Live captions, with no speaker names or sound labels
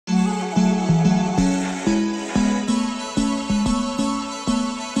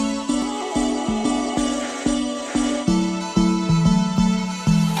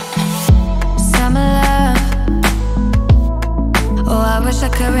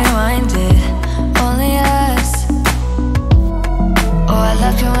could rewind it, only us. Oh, I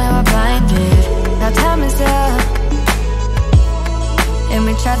loved you when we were blinded. Now time is up, and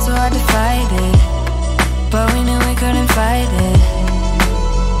we tried so hard to fight it, but we knew we couldn't fight it.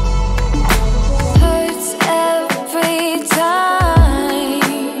 Hurts every time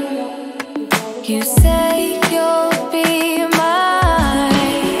you say you'll be mine.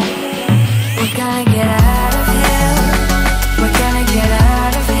 We're gonna get out of here. We're gonna get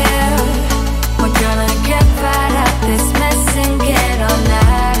out of here. We're gonna get right out this mess and get on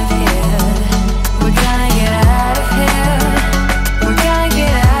out of here. We're gonna get out of here. We're gonna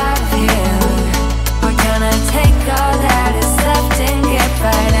get out of here. We're gonna take all that is left and get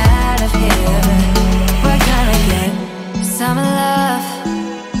right out of here. We're gonna get some love.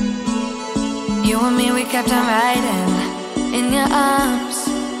 You and me, we kept on riding in your arms.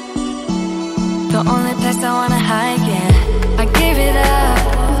 The only place I wanna hide, yeah. I gave it up.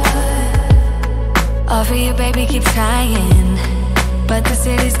 All for you, baby, keep trying, but the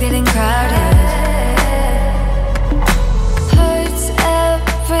city's getting crowded. Hurts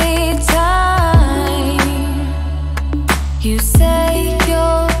every time you say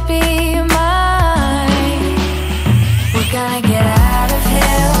you'll be mine. We're gonna get out of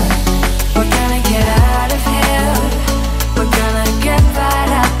here. We're gonna get out of here. We're gonna get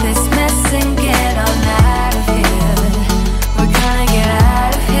right out this mess and get on out of here. We're gonna get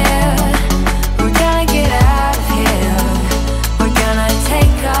out of here. We're gonna get out of here. We're gonna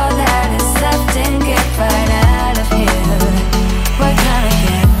take all that is left and get right out of here. We're gonna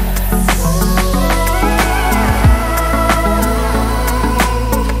get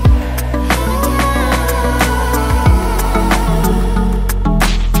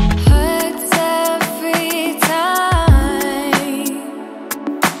hurts every time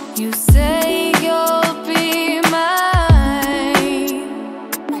you say you'll be mine.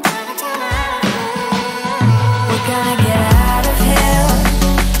 We're gonna get out of here.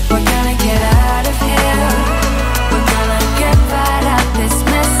 We're gonna get out of here. We're gonna get right out this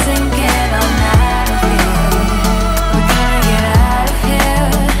mess and get on out of here. We're gonna get out of here.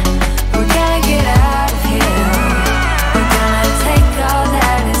 We're gonna get out of here. We're gonna take all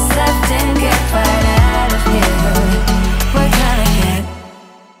that is left and get right out of here. We're gonna get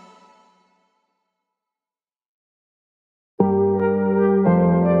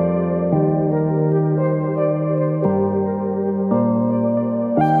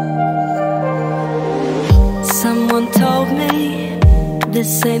Someone told me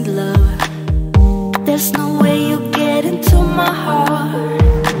this ain't love. There's no way you get into my heart.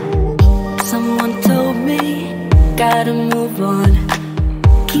 Someone told me gotta move on.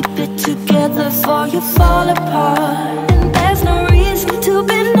 Keep it together before you fall apart. And there's no reason to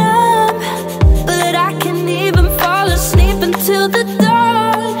be numb, but I can't even fall asleep until the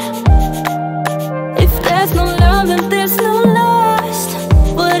dawn. If there's no love and there's no lust,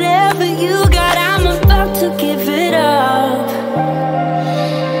 whatever you got, I'm about to give it up.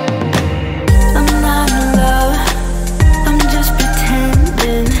 I'm not in love, I'm just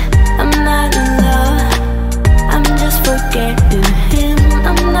pretending. I'm not in love, I'm just forgetting him.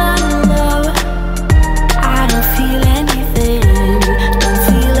 I'm not in love, I don't feel anything, don't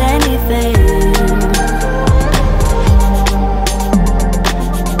feel anything.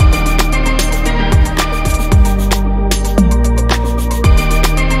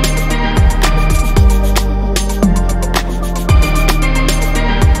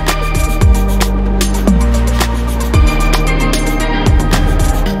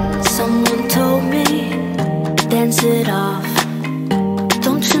 Someone told me, dance it off.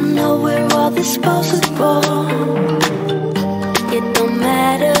 Don't you know we're all disposable? It don't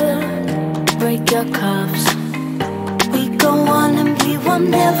matter, break your cuffs. We go on and we will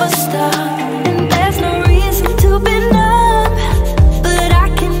never stop. And there's no reason to be numb, but I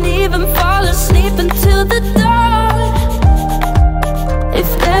can't even fall asleep until the dawn. If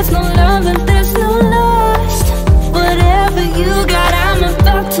there's no love and there's no lust, whatever you got, I'm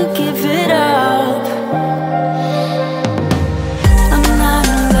about to give it up. I'm not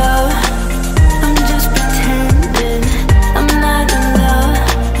in love, I'm just pretending. I'm not in love,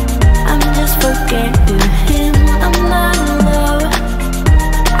 I'm just forgetting him. I'm not in love,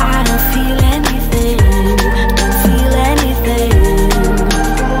 I don't feel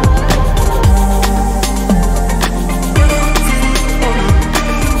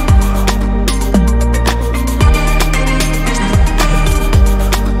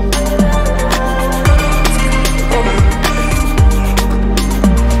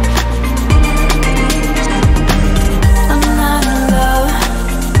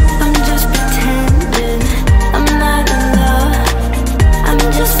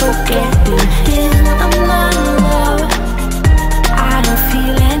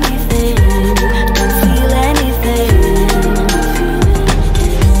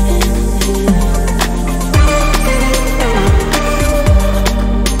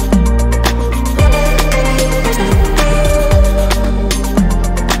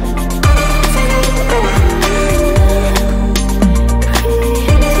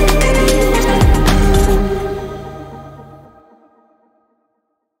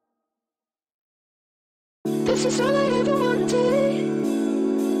This is all I ever wanted.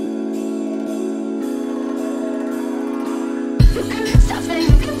 You can't stop me,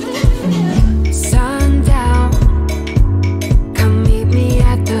 you can feel me. Sundown, come meet me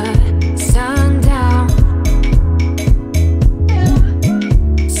at the sundown.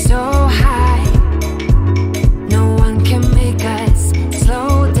 So high, no one can make us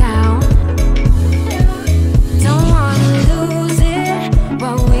slow down. Don't wanna lose it,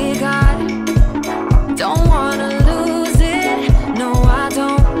 what we got. Don't wanna lose it, no I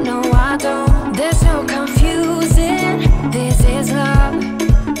don't, no I don't. There's no confusing, this is love.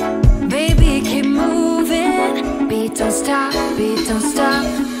 Baby keep moving, beat don't stop, beat don't stop.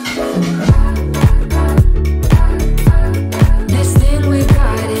 This thing we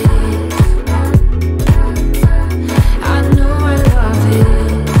got it, I know I love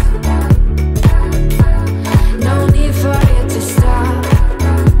it. No need for it to stop.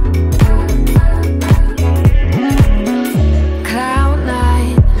 Cloud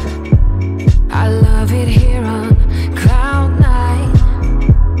nine, I love it here on cloud nine.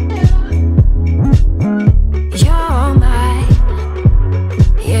 You're mine,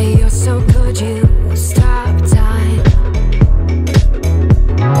 yeah, you're so good, you stop time.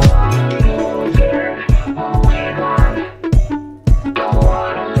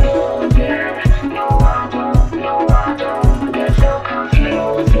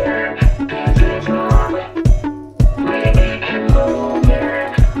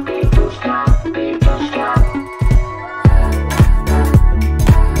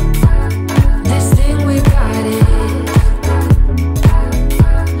 This thing we got it,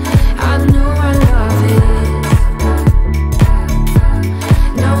 I know I love it.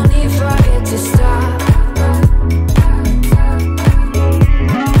 No need for it to stop.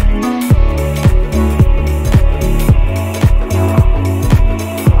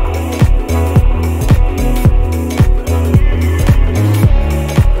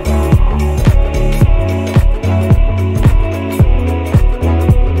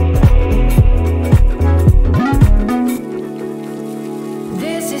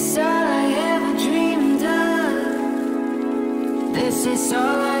 This is all I ever dreamed of. This is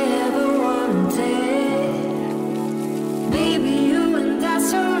all I ever wanted. Baby, you and that's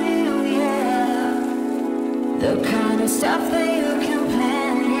so real, yeah. The kind of stuff that you can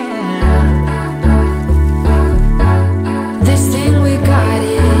plan, yeah. This thing we got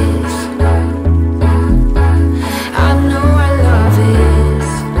is, I know I love it.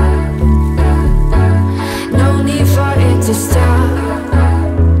 No need for it to stop.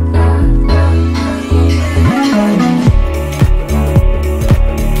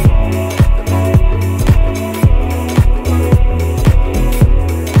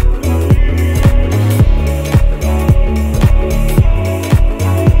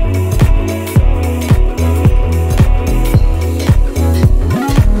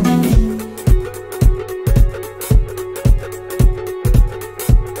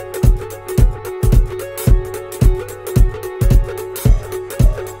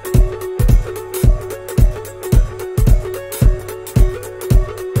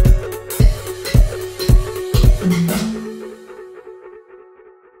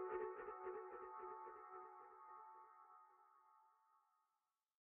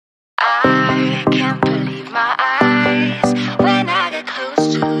 I can't believe my eyes when I get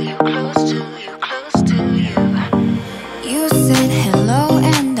close to you, close to you, close to you. You said hello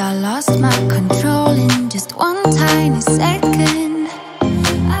and I lost my control in just one tiny second.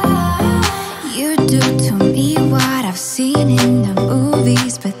 You do to me what I've seen in the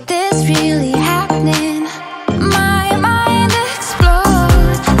movies, but this really happening. My mind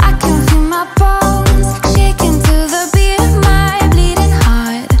explodes, I can feel my bones shaking to the beat, my bleeding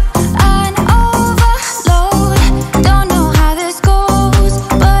heart an overload. Don't know how this goes,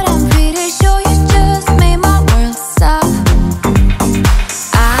 but I'm pretty sure you just made my world stop.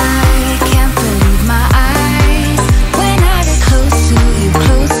 I can't believe my eyes when I get close to you,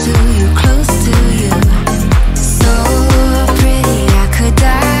 close to you, close to you. So pretty I could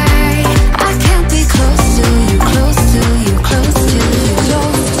die. I can't be close to you, close to you, close to you,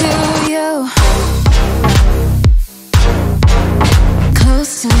 close to you.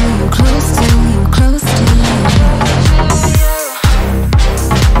 Close to you, close to you, close to you.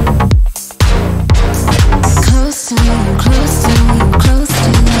 Close to you, close to you, close to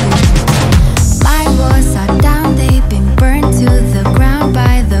you. My walls are down, they've been burned to the ground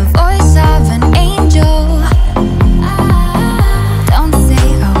by the voice of an angel. Don't say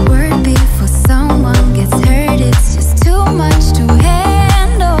a word before someone gets hurt, it's just too much to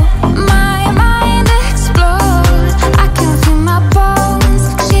handle. My mind explodes, I can feel my bones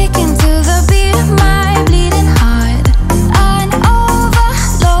shaking to the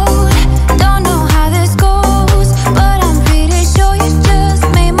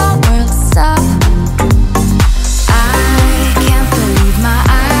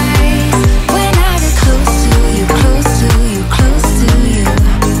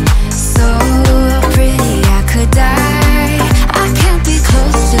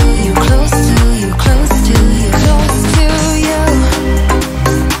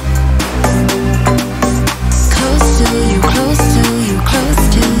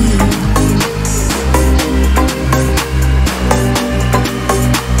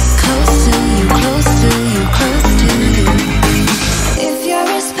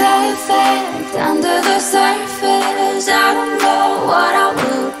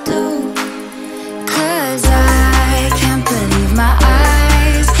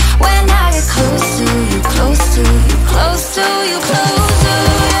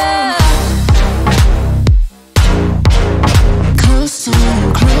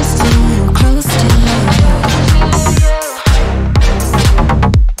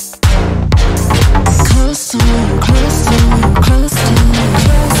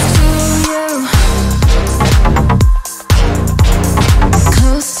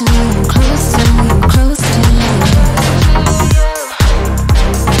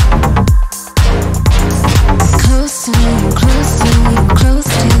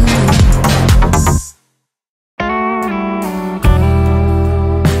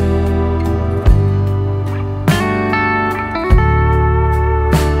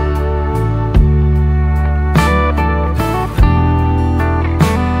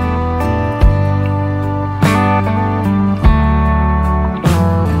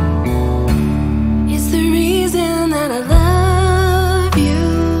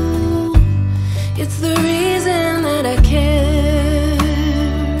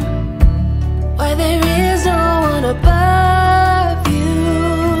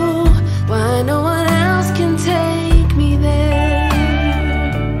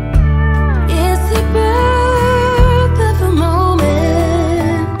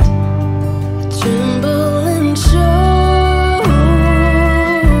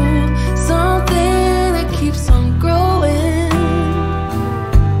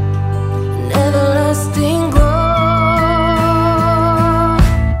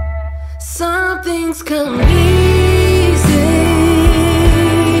come easy.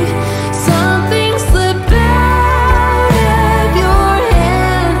 Something slip out of your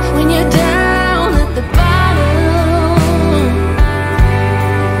hand when you're down at the bottom.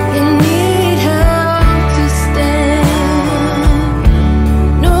 You need help to stand.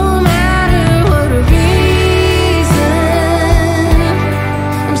 No matter what reason,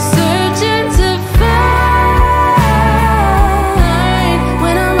 I'm searching to find.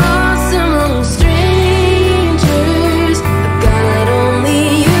 When I'm lost among strangers, I've got only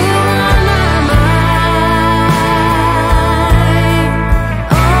you on my mind.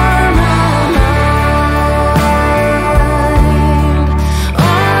 On my mind.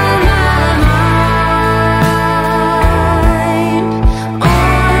 On my mind.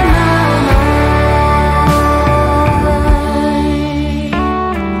 On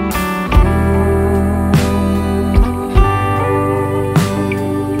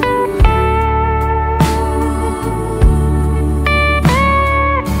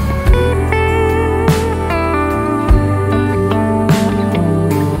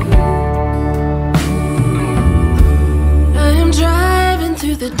I am driving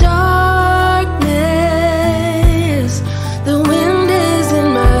through the darkness. The wind is in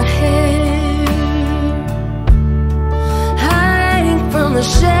my hair, hiding from the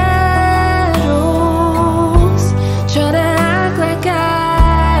shadows. Try to act like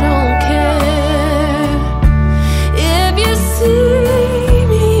I don't care. If you see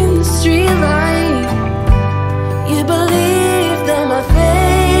me in the streetlight, you believe that my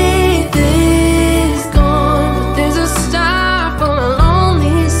faith is gone. But there's a star for my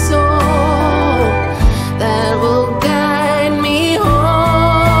lonely soul that will guide me home.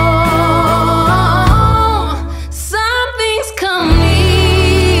 Some things come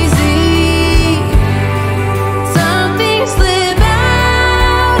easy. Some things slip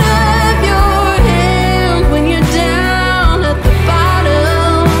out of your hand when you're down at the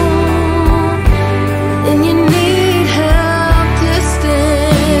bottom. And you need help to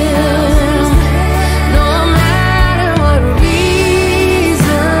stand. No matter what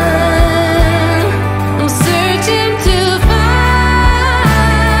reason, I'm searching to find.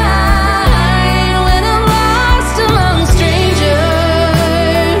 When I'm lost among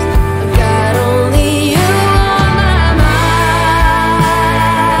strangers, I've got only you on my mind.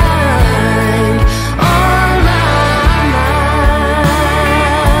 On my mind.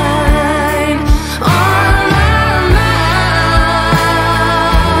 On my mind.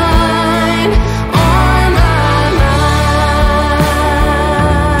 On my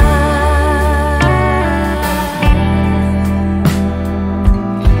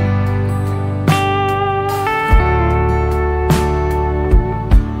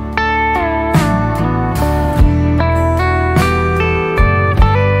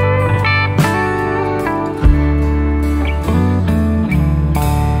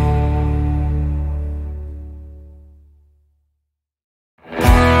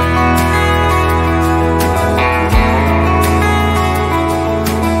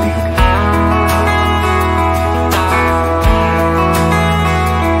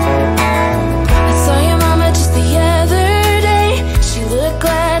I saw your mama just the other day. She looked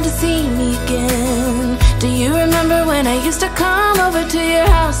glad to see me again. Do you remember when I used to come over to your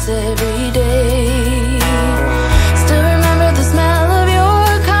house every day? Still remember the smell of your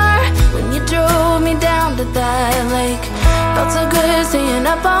car when you drove me down to that lake. Felt so good staying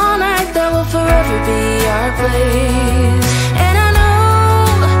up all night. That will forever be our place. And I know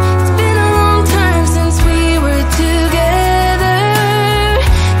it's been a long time since we were together.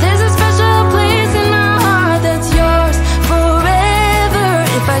 There's a special place in my heart that's yours forever.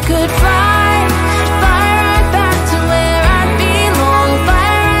 If I could fly right back to where I belong,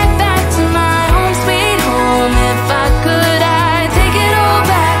 fly right back to my home sweet home. If I could, I'd take it all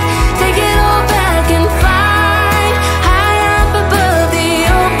back and fly high up above the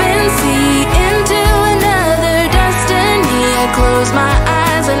open sea into another destination.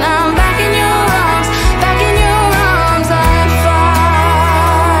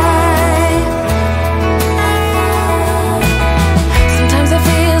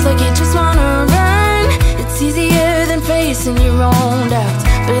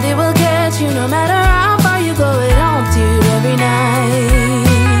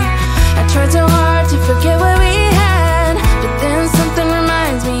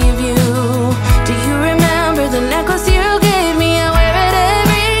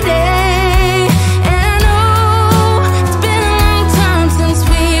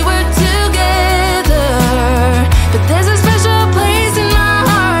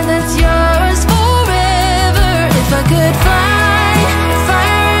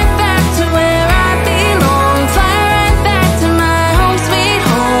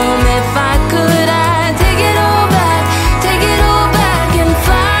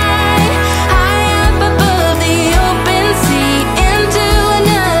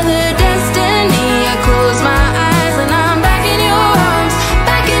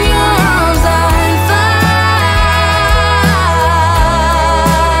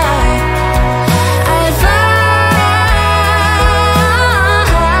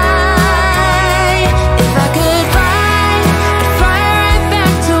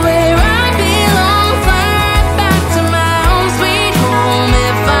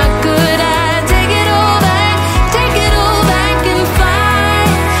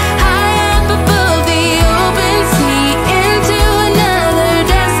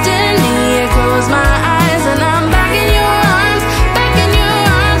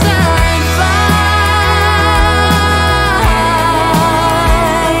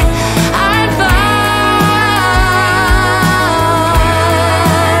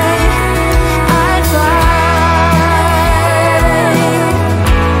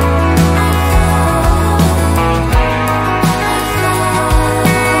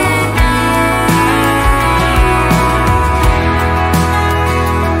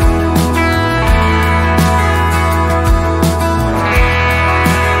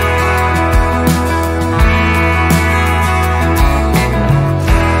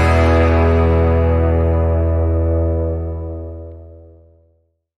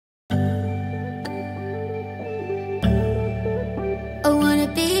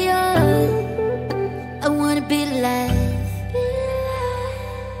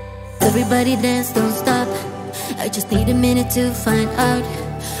 Everybody dance, don't stop. I just need a minute to find out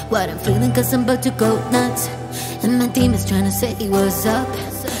what I'm feeling, cause I'm about to go nuts. And my team is trying to say what's up.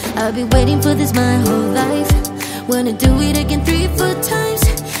 I've been waiting for this my whole life. Wanna do it again 3-4 times,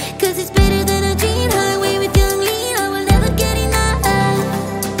 cause it's better than a dream. Highway with young lean, I will never get enough.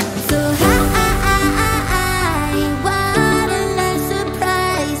 So high, what a nice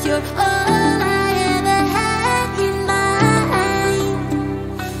surprise. You're all I ever had in mind.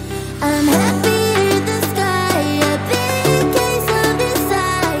 I'm happy in the sky, a big case of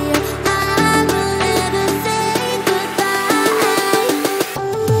desire. I will never say goodbye.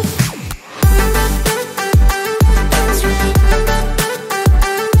 That's right,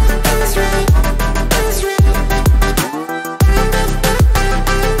 that's right, that's right.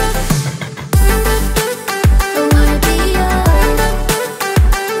 I wanna be yours,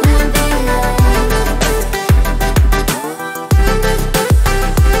 wanna be yours.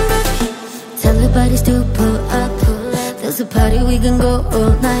 Tell the bodies to pull up. There's a party, we can go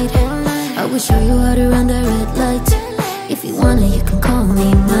all night. I will show you how to run the red light. If you wanna, you can call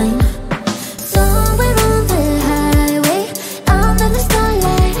me mine. Somewhere on the highway, under the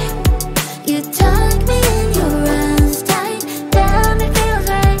starlight, you tuck me in your arms tight. Damn, it feels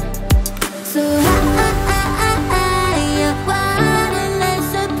right. So high, what a nice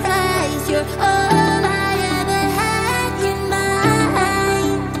surprise. You're all I ever had in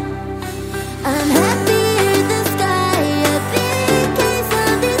mind. I'm happy in the sky, a big case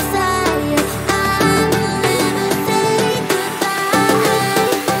of desire. I will never say goodbye.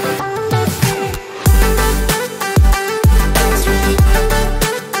 That's right, that's right,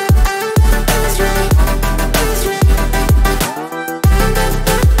 that's right.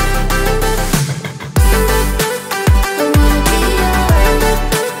 I wanna be yours,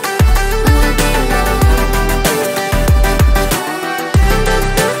 wanna be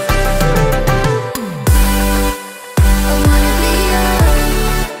I wanna be yours,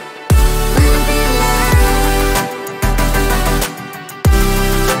 wanna be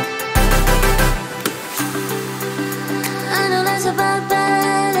I know that's about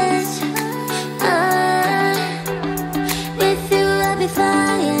balance. With you I'll be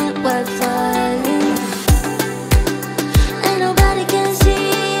flying, we're flying. Ain't nobody can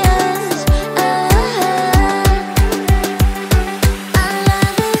see us. Our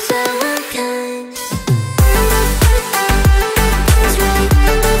love is so unkind. That's right,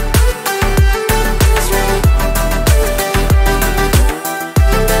 that's right.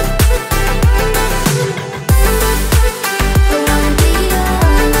 I wanna be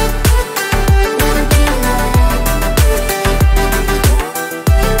yours, wanna be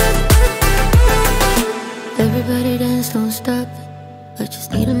Everybody dance, don't stop. I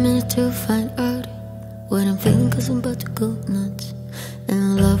just need a minute to find out what I'm feeling, cause I'm about to go nuts. And I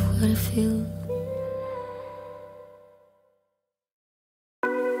love what I feel.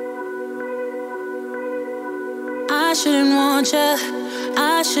 I shouldn't want ya,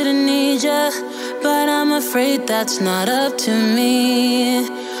 I shouldn't need ya, but I'm afraid that's not up to me.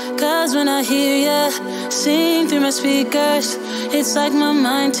 Cause when I hear ya sing through my speakers, it's like my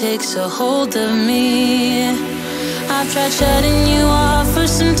mind takes a hold of me. I've tried shutting you off for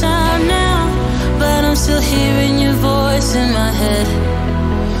some time now, but I'm still hearing your voice in my head.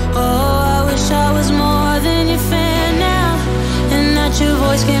 Oh, I wish I was more than your fan now, and that your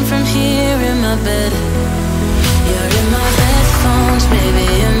voice came from here in my bed. You're in my headphones, baby,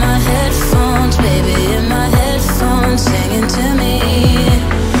 in my headphones, baby, in my headphones, singing to me.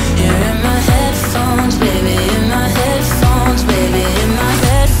 You're in my headphones, baby, in my headphones, baby, in my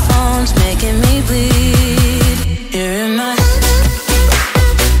headphones, making me bleed. You're in my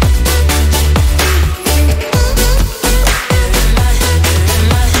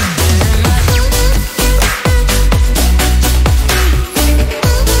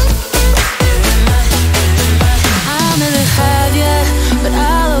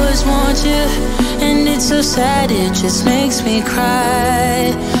so sad, it just makes me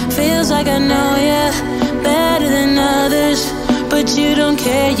cry. Feels like I know ya better than others, but you don't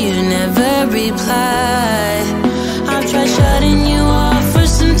care, you never reply. I've tried shutting you off for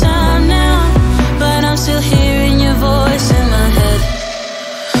some time now, but I'm still hearing your voice in my head.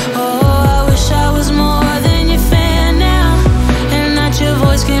 Oh, I wish I was more than your fan now, and that your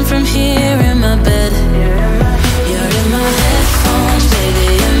voice came from here in my bed. You're in my headphones, baby,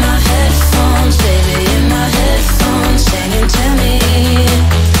 in my headphones, baby, in my headphones, singing to me.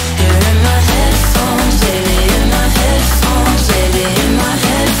 You're in my headphones, baby, in my headphones, baby, in my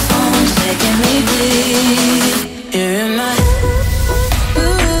headphones, making me bleed. You're in my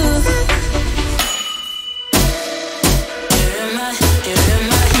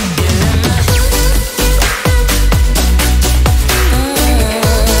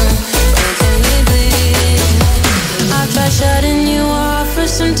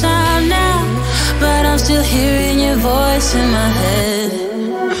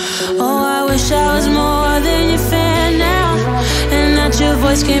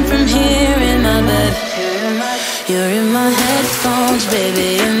voice came from here in my bed. You're in my headphones,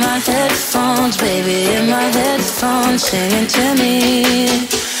 baby, in my headphones, baby, in my headphones, singing to me.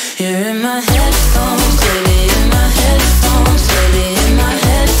 You're in my headphones, baby, in my headphones, baby, in my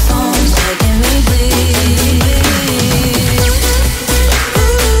headphones, making me bleed.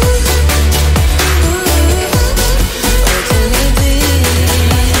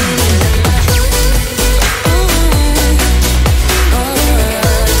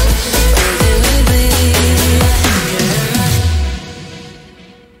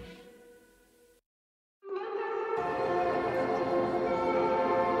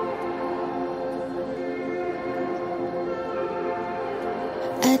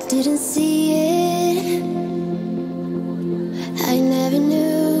 I didn't see it, I never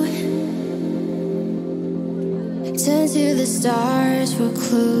knew. Turn to the stars for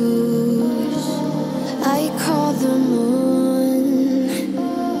clues. I called the moon.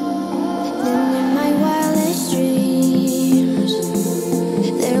 Then in my wildest dreams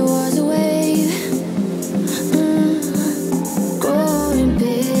there was a wave, growing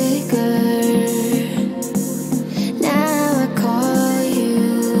bigger. Now I call you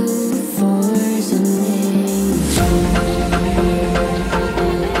for some names.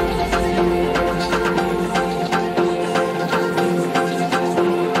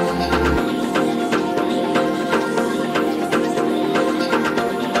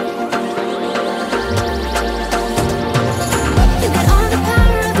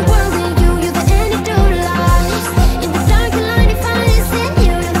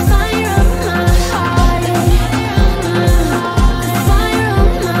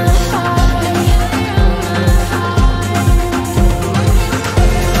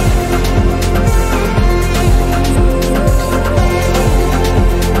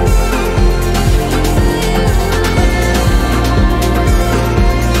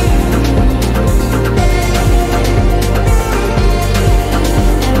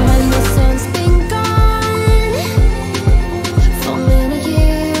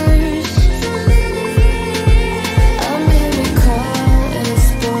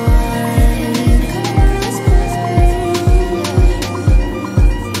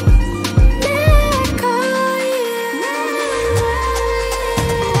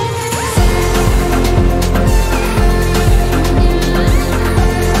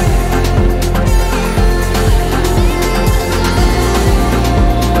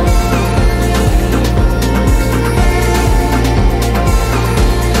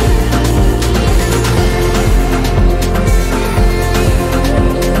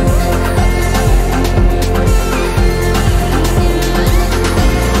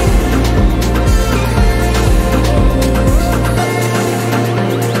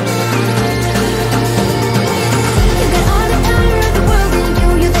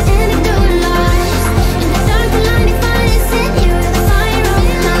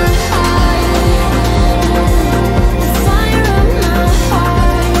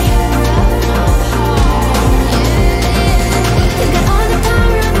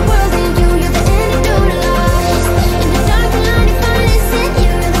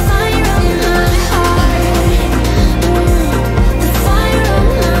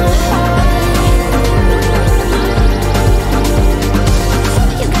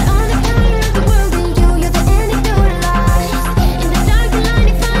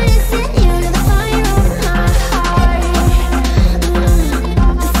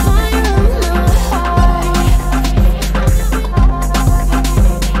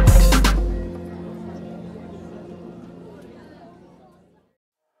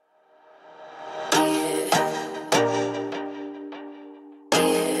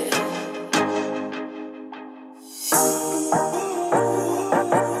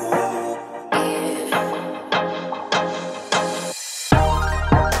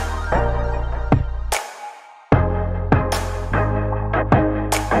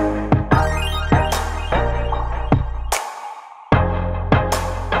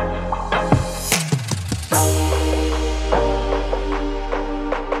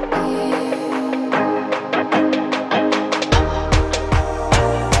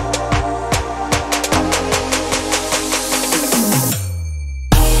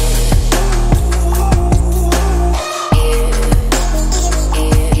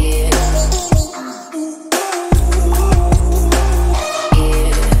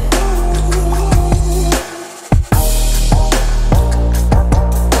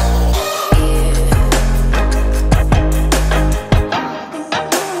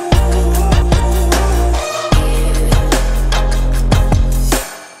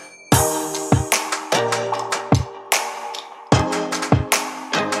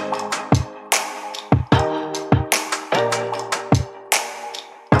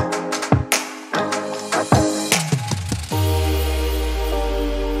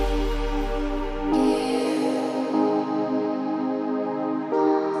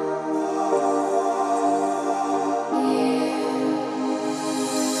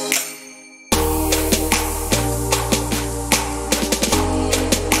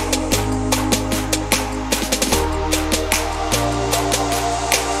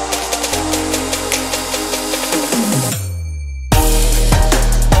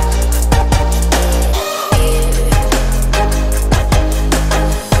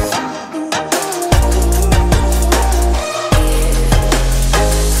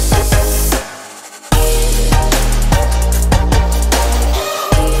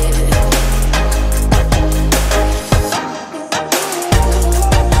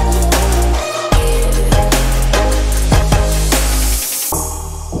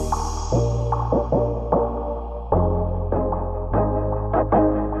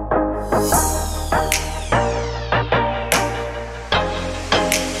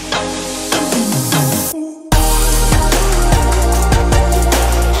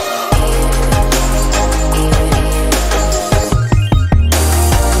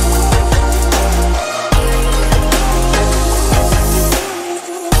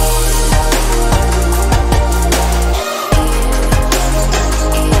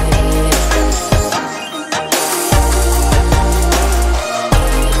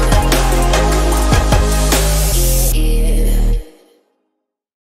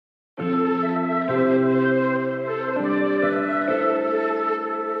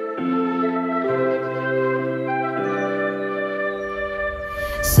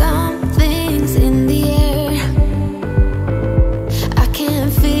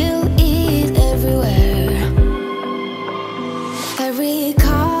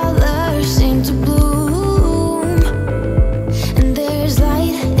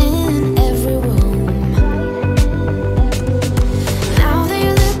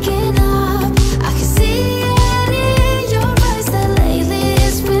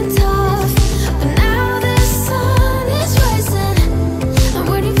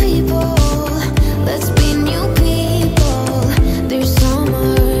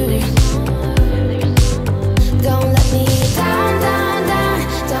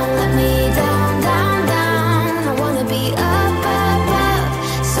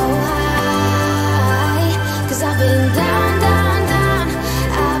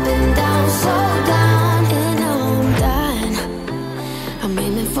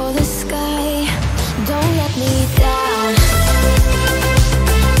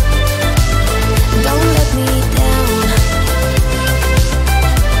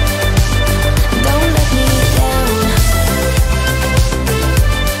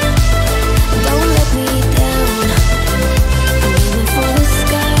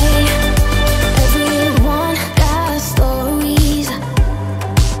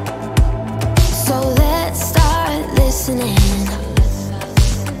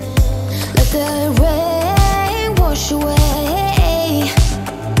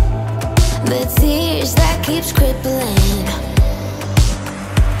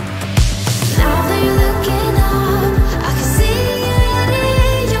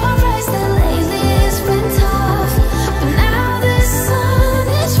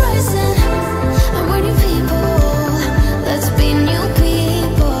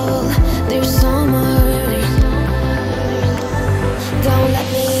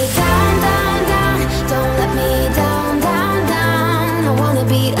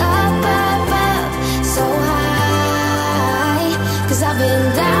 I've been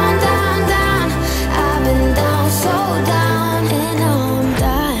down, down, down. I've been down, so down. And now I'm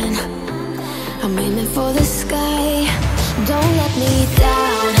dying. I'm aiming for the sky. Don't let me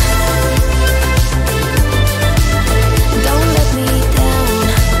down. Don't let me down.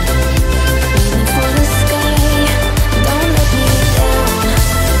 Aiming for the sky. Don't let me down.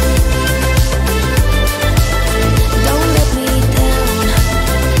 Don't let me down.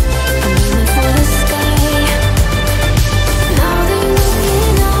 I'm aiming for the sky. Now they're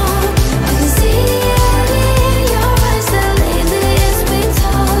looking up. I can see it in your eyes that lately it's been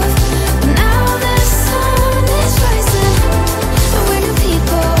tough. Now the sun is rising, and we're new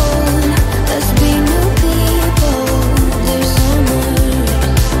people. Let's be new people. There's so much.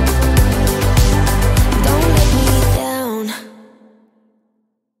 Don't let me down.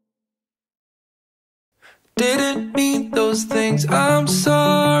 Didn't mean those things, I'm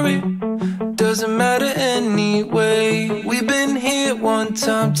sorry. Doesn't matter anyway. We've been here one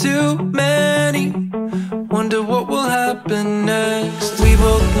time too many. Wonder what will happen next. We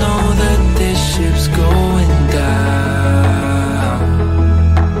both know that this ship's going down.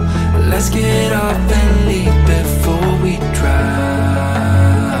 Let's get off and leave before we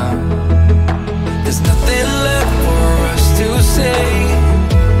drown. There's nothing left for us to say,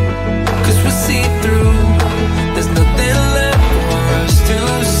 'cause we're see-through. There's nothing left for us to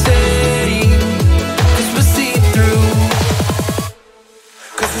say, 'cause we're see-through.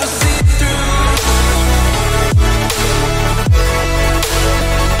 'Cause we're see-through.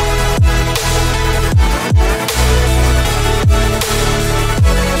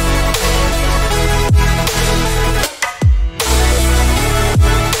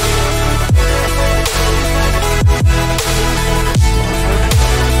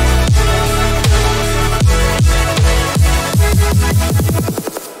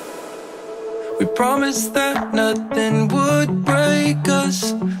 We promised that nothing would break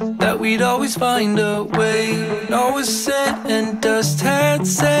us, that we'd always find a way. When all was said and dust had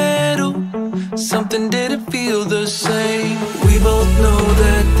settled, something didn't feel the same. We both know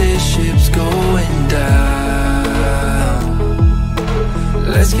that this ship's going down.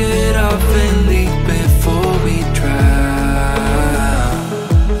 Let's get off and leave before we drown.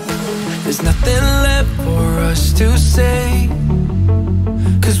 There's nothing left for us to say,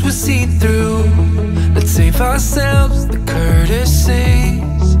 'cause we're see-through. Let's save ourselves the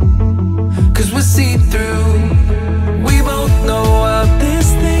courtesies, 'cause we're see-through. We both know how this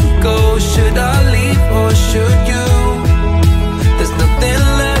thing goes. Should I leave or should you? There's nothing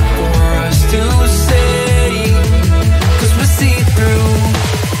left for us to say, 'cause we're see-through.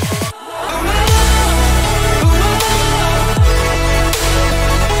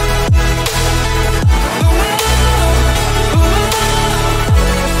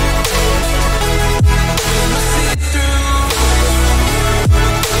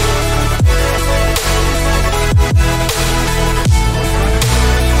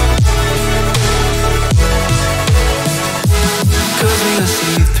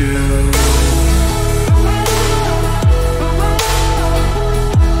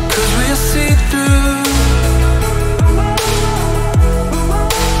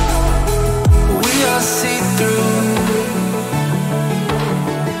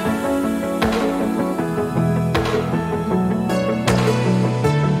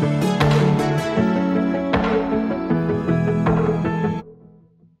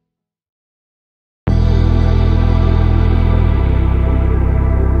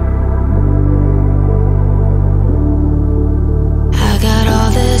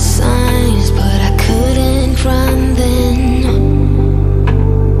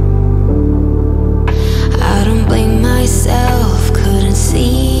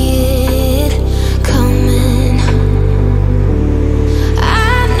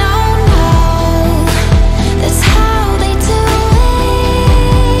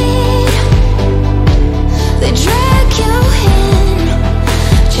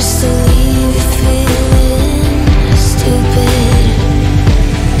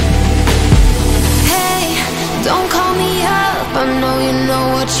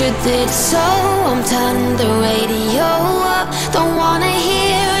 did so. I'm turning the radio up. Don't wanna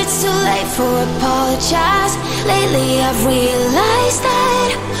hear it's too late for apologize. Lately I've realized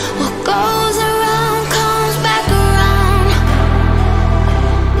that what goes around comes back around.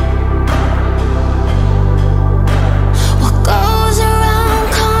 What goes around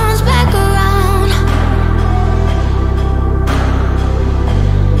comes back around.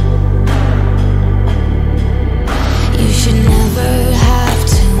 You should never have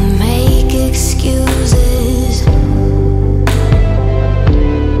to make excuses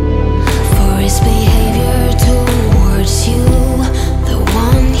for his behavior towards you.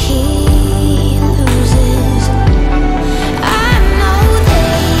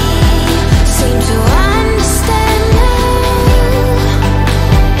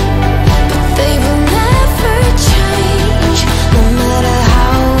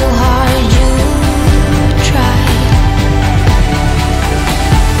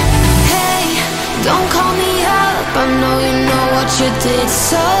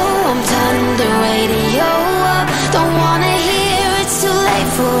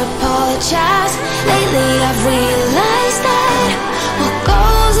 for apologize. Lately I've realized that what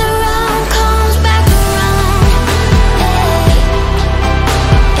goes around comes back around. Ay, ay.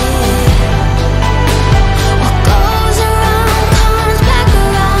 What goes around comes back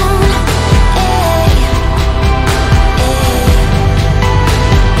around. Ay, ay.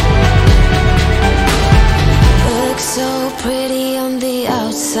 Look so pretty on the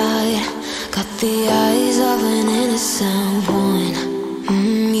outside, got the eyes of an innocent one.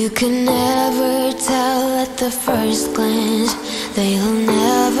 You can never tell at the first glance. They'll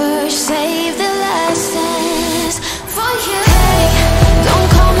never save the last dance for you. Hey, don't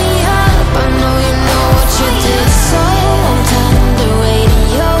call me up, I know you know what you did. So I'm tired of waiting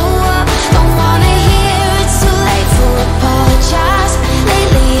you up. Don't wanna hear it's too late for apologize.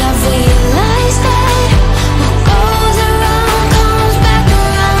 Lately I've realized that what goes around comes back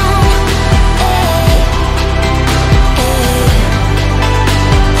around. Ay, ay.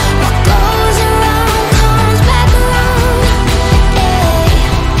 What goes around comes back around. Ay, ay.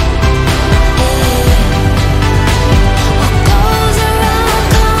 What goes around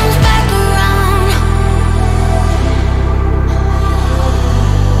comes back around.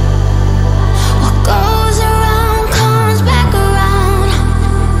 What goes around comes back around.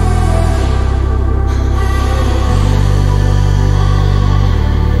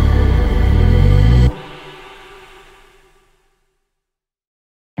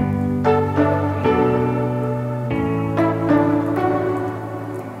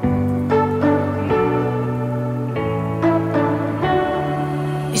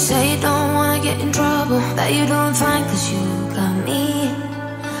 You say you don't wanna get in trouble, that you're doing fine cause you got me.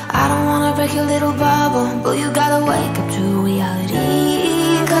 I don't wanna break your little bubble, but you gotta wake up to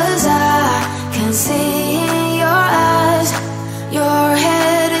reality. Cause I can see in your eyes, your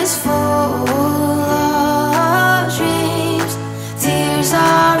head is full of dreams. Tears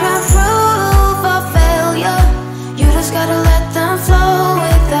are a proof of failure, you just gotta let them flow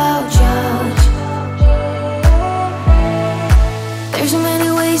without judge. There's so many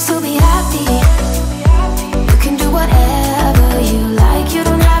ways to be happy. You can do whatever you like. You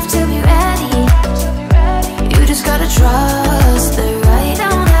don't have to be ready. You just gotta trust the right.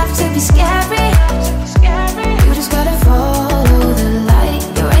 Don't have to be scary. You just gotta follow the light.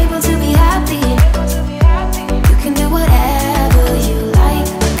 You're able to be happy. You can do whatever you like.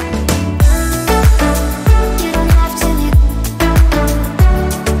 You don't have to be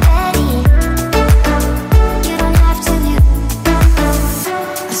ready. You don't have to be.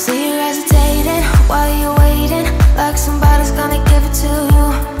 I see you hesitating while you're waiting, like somebody's gonna give it to you.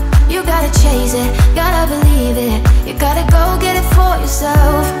 You gotta chase it, gotta believe it. You gotta go get it for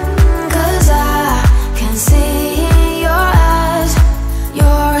yourself. Cause I can see in your eyes,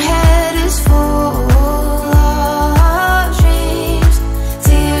 your head is full of dreams.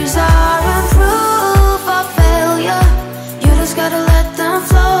 Tears are a proof of failure, you just gotta let them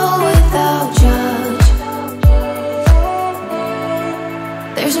flow without judge.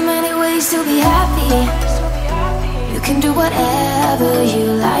 There's so many ways to be happy. You can do whatever you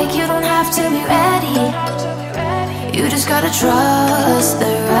like. You don't have to be ready. You just gotta trust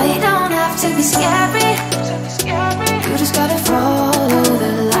the right. Don't have to be scary. You just gotta follow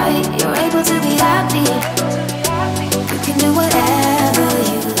the light. You're able to be happy.